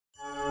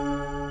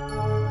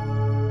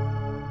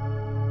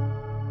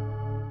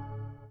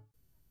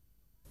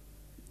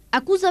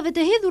Akuzave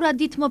të hedhura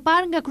ditë më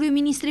parë nga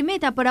Kryeministri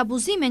Meta për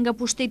abuzime nga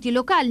pushteti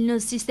lokal në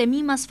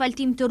sistemim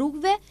asfaltim të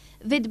rrugëve,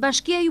 vetë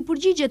Bashkia ju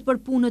përgjigjet për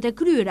punët e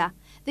kryera,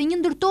 dhe një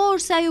ndërtohë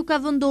se ajo ka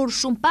vënë dorë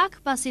shumë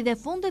pak pasi dhe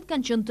fondet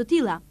kanë qenë të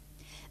tilla.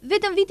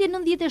 Vetëm vitin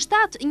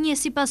 97 një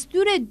sipas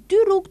tyre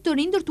 2 rrugë të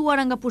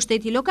rindërtuara nga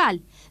pushteti lokal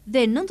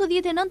dhe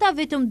 99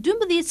 vetëm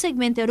 12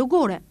 segmente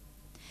rrugore.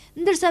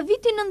 Ndërsa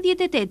vitin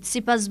 98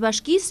 sipas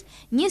Bashkisë,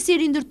 një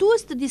si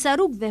rindërtues të disa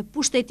rrugëve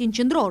pushtetin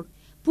qendror,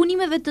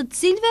 punimeve të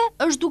cilve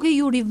është duke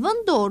ju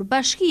rivënë dorë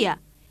Bashkia.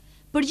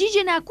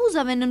 Përgjigjen e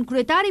akuzave nën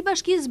kryetari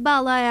Bashkisë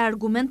Balla e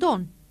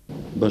argumenton.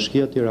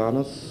 Bashkia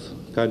Tiranës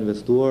ka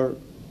investuar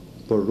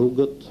për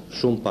rrugët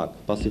shumë pak,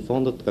 pasi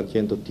fondet kanë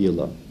qenë të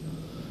tilla.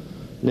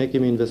 Ne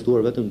kemi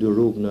investuar vetëm 2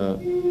 rrugë në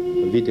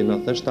vitin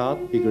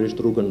 97,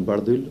 pikërisht rrugën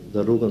Bardhyl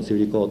dhe rrugën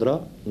Siri Kodra,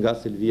 nga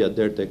Silvia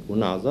deri tek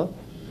Unaza.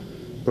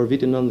 Për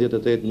vitin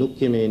 98 nuk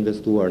kemi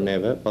investuar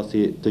neve,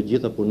 pasi të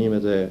gjitha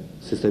punimet e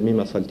sistemim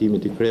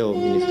asfaltimit i kreu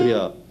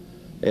Ministria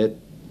e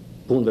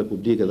Punëve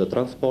Publike dhe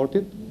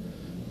Transportit.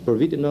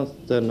 Për vitin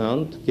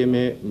 99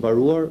 kemi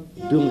mbaruar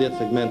 12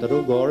 segmente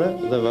rrugore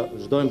dhe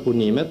vazhdojmë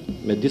punimet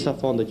me disa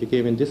fonde që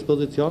kemi në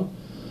dispozicion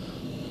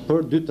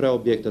për 2-3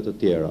 objekte të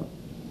tjera.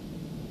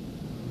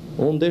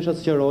 Unë desha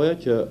sqaroja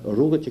që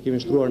rrugët që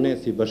kemi shtruar ne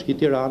si Bashki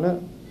Tiranë,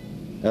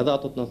 edhe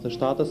ato të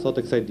 97 sot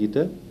e kësaj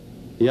dite,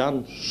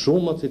 janë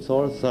shumë më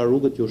cilësore se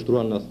rrugët që u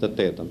shtruan në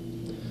 98-ën.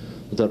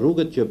 Dhe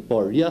rrugët që po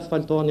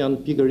riasfaltohen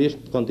janë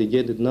pikërisht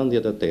kontingjentit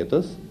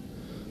 98-ës,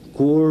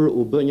 kur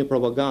u bë një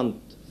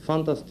propagandë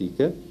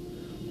fantastike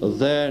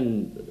dhe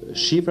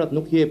shifrat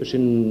nuk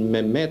jepeshin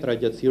me metra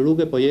gjatësi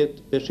rruge, po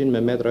jepeshin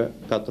me metra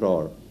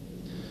katror.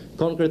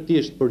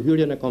 Konkretisht për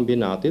hyrjen e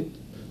kombinatit,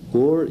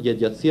 kur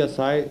gjatësia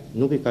saj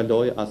nuk i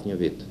kaloi asnjë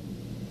vit.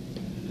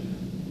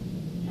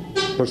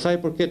 Për sa i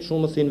përket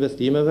shumës së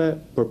investimeve,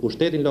 për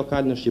pushtetin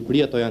lokal në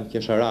Shqipëri ato janë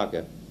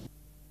qesharake.